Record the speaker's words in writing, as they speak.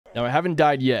Now, I haven't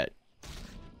died yet.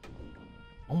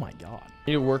 Oh my god. I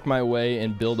need to work my way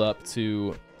and build up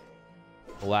to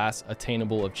the last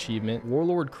attainable achievement.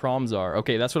 Warlord Kromzar.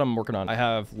 Okay, that's what I'm working on. I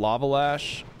have Lava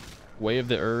Lash, Way of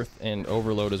the Earth, and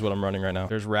Overload is what I'm running right now.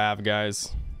 There's Rav,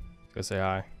 guys. Go say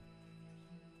hi.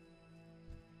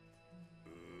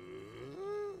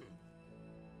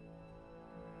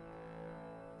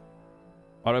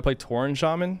 Why do I play Tauren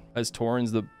Shaman? As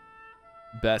Tauren's the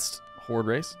best horde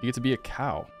race. You get to be a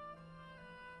cow.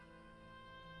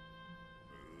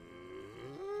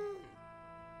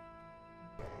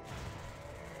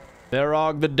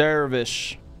 Therog the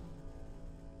Dervish.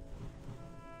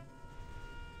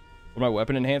 What are my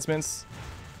weapon enhancements?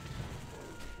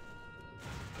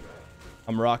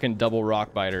 I'm rocking double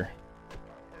rock biter.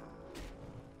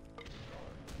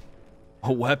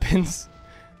 Oh, weapons?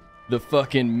 The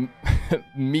fucking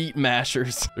meat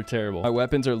mashers. They're terrible. My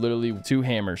weapons are literally 2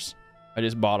 hammers. I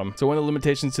just bought them. So one of the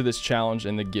limitations to this challenge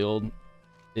in the guild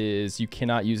is you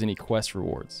cannot use any quest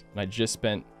rewards. And I just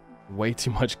spent way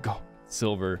too much gold,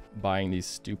 silver buying these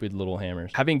stupid little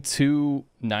hammers. Having 2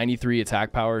 93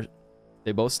 attack power,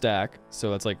 they both stack.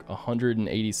 So that's like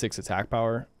 186 attack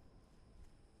power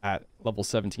at level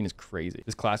 17 is crazy.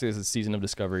 This classic is a Season of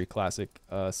Discovery classic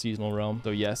seasonal realm.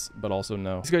 So yes, but also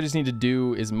no. Basically, I just need to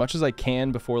do as much as I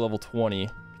can before level 20,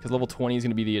 because level 20 is going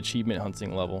to be the achievement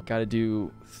hunting level. Got to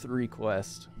do 3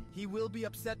 quests. He will be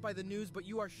upset by the news, but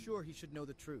you are sure he should know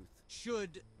the truth.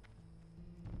 Should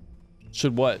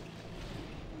what?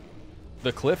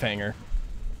 The cliffhanger.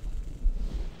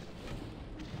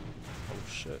 Oh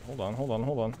shit. Hold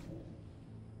on.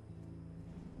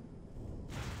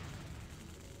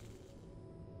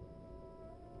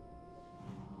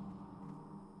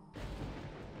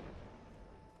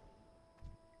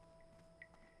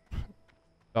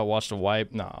 I watched a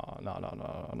wipe. No.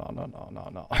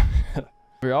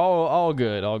 We're all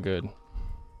good.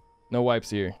 No wipes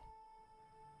here.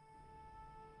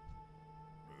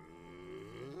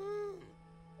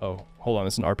 Oh, hold on.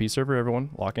 This is an RP server, everyone.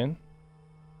 Lock in.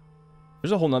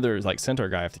 There's a whole nother like centaur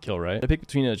guy I have to kill, right? I pick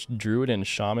between a druid and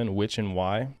shaman, which and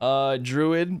why?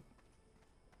 Druid.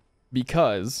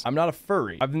 Because I'm not a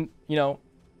furry. I'm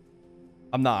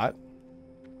not.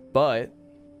 But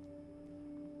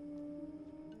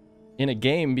in a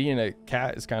game, being a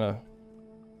cat is kind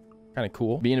of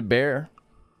cool. Being a bear,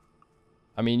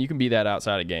 I mean, you can be that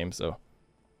outside of game, so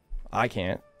I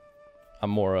can't. I'm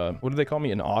more what do they call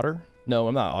me? An otter? No,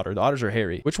 I'm not otter. The otters are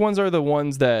hairy. Which ones are the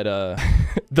ones that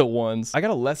the ones? I got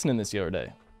a lesson in this the other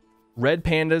day. Red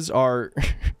pandas are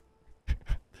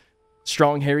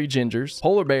strong hairy gingers.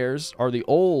 Polar bears are the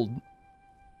old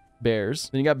bears.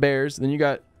 Then you got bears, then you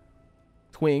got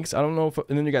twinks. I don't know if,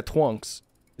 and then you got twunks.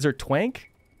 Is there twank?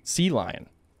 Sea lion.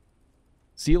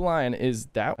 Sea lion is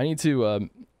that. I need to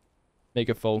make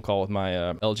a phone call with my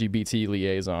LGBT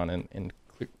liaison and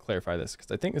clarify this,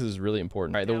 because I think this is really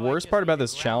important. All right, the worst part about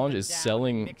this challenge is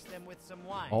selling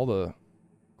all the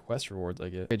quest rewards I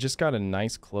get. I just got a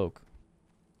nice cloak.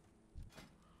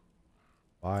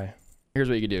 Why? Here's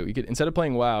what you could do. You could, instead of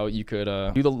playing WoW, you could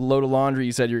do the load of laundry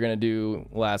you said you're gonna do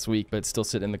last week, but still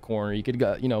sit in the corner. You could,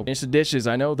 finish the dishes.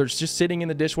 I know they're just sitting in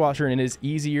the dishwasher, and it is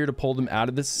easier to pull them out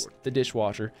of the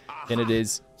dishwasher than it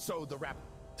is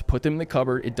to put them in the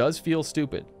cupboard. It does feel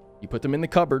stupid. You put them in the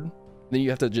cupboard, then you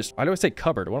have to just, why do I say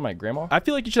cupboard? What am I, grandma? I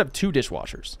feel like you should have 2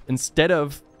 dishwashers instead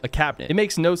of a cabinet. It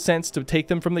makes no sense to take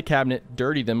them from the cabinet,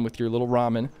 dirty them with your little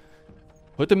ramen,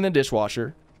 put them in the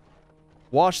dishwasher,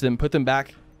 wash them, put them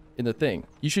back in the thing.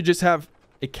 You should just have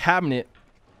a cabinet,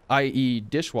 i.e.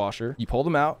 dishwasher. You pull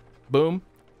them out, boom,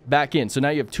 back in. So now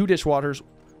you have 2 dishwashers.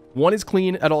 One is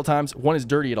clean at all times, one is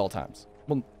dirty at all times.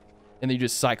 Well, and then you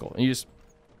just cycle. And you just,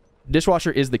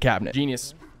 dishwasher is the cabinet.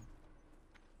 Genius.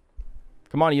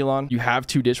 Come on, Elon. You have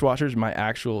 2 dishwashers, my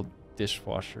actual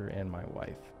dishwasher and my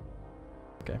wife.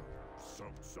 Okay.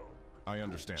 So. I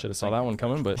understand. Should have saw that one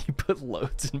coming, but you put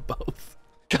loads in both.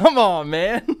 Come on,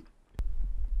 man.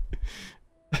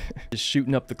 Just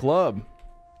shooting up the club.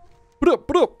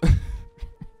 Put up.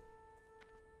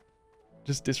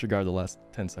 Just disregard the last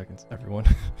 10 seconds, everyone.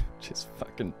 Just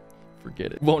fucking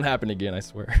forget it. Won't happen again, I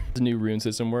swear. There's a new rune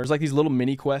system where there's like these little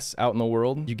mini quests out in the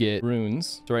world. You get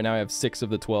runes. So right now I have 6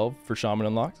 of the 12 for shaman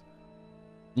unlocked.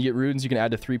 You get runes you can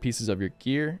add to 3 pieces of your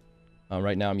gear.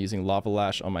 Right now I'm using Lava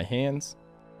Lash on my hands,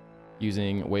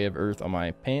 using Way of Earth on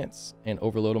my pants, and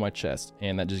Overload on my chest.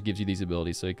 And that just gives you these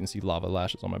abilities. So you can see Lava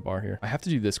Lashes on my bar here. I have to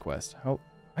do this quest. How?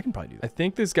 I can probably do that. I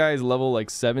think this guy is level like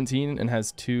 17 and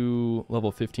has 2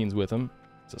 level 15s with him.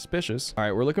 Suspicious. All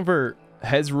right, we're looking for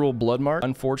Hezrul Bloodmark.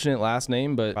 Unfortunate last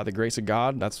name, but by the grace of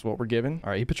God, that's what we're given. All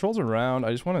right, he patrols around.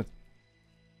 I just want to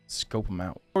scope him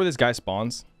out. Where this guy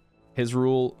spawns. His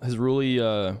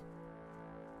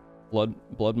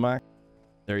blood mac.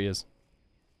 There he is.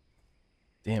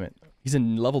 Damn it. He's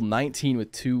in level 19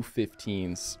 with 2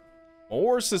 15s.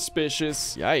 More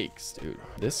suspicious. Yikes, dude.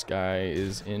 This guy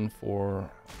is in for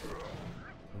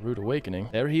a rude awakening.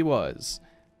 There he was,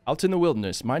 out in the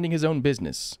wilderness, minding his own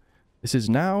business. This is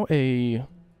now a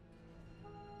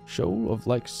show of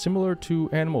like similar to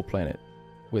Animal Planet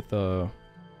with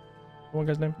one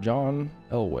guy's name? John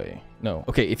Elway. No.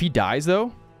 Okay, if he dies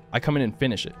though, I come in and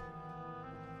finish it.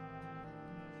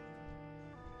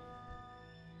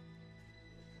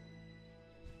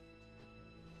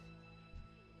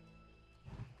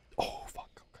 Oh,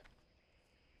 fuck.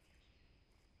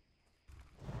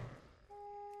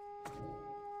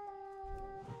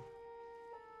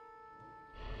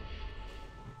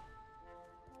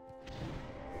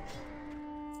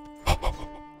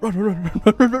 Okay.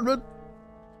 Run.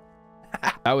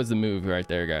 That was the move right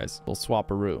there, guys. We'll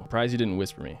swap-a-roo. Surprised he didn't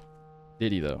whisper me.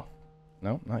 Did he, though?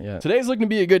 No, not yet. Today's looking to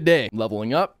be a good day.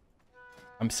 Leveling up.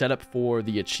 I'm set up for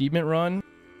the achievement run.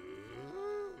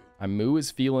 My moo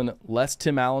is feeling less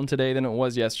Tim Allen today than it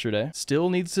was yesterday. Still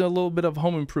needs a little bit of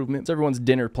home improvement. It's everyone's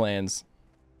dinner plans.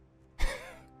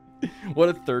 What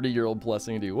a 30-year-old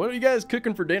blessing to do. What are you guys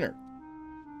cooking for dinner?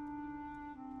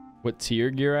 What tier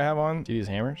gear I have on? See these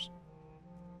hammers?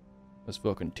 That's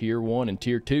fucking tier 1 and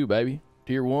tier 2, baby.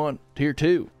 Tier 1, tier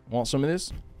 2. Want some of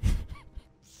this?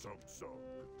 So.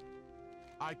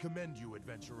 I commend you,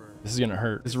 adventurer. This is gonna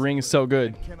hurt. This ring is so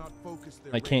good.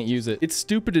 I can't use it. It's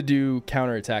stupid to do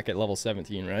counterattack at level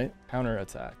 17, right?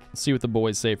 Counterattack. Let's see what the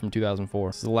boys say from 2004.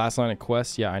 This is the last line of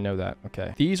quests. Yeah, I know that.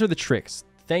 Okay. These are the tricks.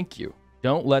 Thank you.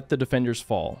 Don't let the defenders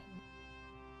fall.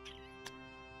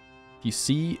 If you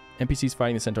see NPCs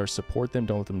fighting the centaurs, support them.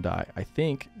 Don't let them die. I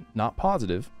think, not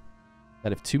positive,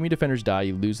 that if too many defenders die,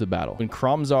 you lose the battle. When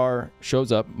Kromzar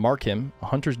shows up, mark him. A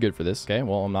hunter's good for this. Okay,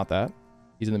 well, I'm not that.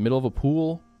 He's in the middle of a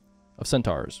pool of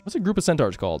centaurs. What's a group of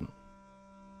centaurs called?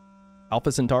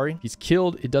 Alpha Centauri. He's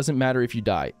killed. It doesn't matter if you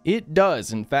die. It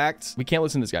does. In fact, we can't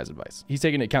listen to this guy's advice. He's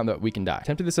taking into account that we can die.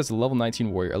 Attempted this as a level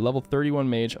 19 warrior, a level 31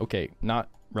 mage. Okay, not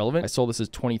relevant. I sold this as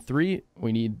 23.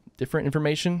 We need different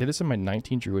information. Okay, this is my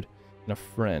 19 druid and a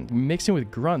friend. Mixing with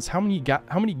grunts. How many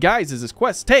guys does this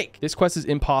quest take? This quest is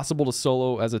impossible to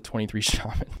solo as a 23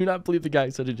 shaman. Do not believe the guy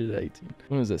said it at 18.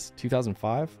 When was this?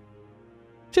 2005?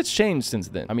 Shit's changed since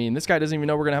then. I mean, this guy doesn't even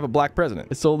know we're gonna have a black president.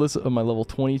 I sold this on my level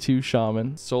 22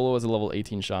 shaman. Solo as a level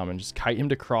 18 shaman. Just kite him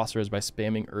to crossroads by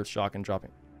spamming earth shock and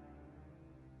dropping.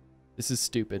 This is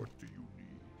stupid. What do you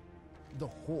need? The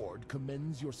Horde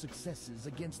commends your successes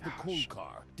against the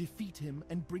Kolkar. Defeat him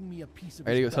and bring me a piece of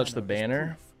Ready to his go touch the as banner?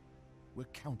 proof. We're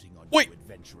counting on Wait! you,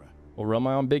 adventurer. We'll run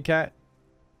my own big cat.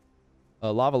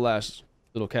 Lava Lash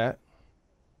little cat.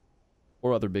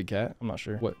 Or other big cat. I'm not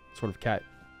sure what sort of cat.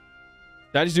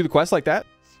 Did I just do the quest like that?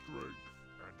 Strength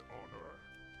and honor.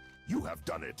 You have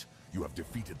done it. You have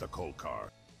defeated the Kolkar.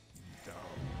 Down.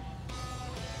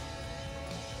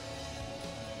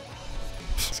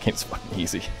 This game's fucking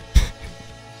easy.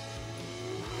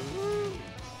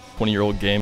 20-year-old game.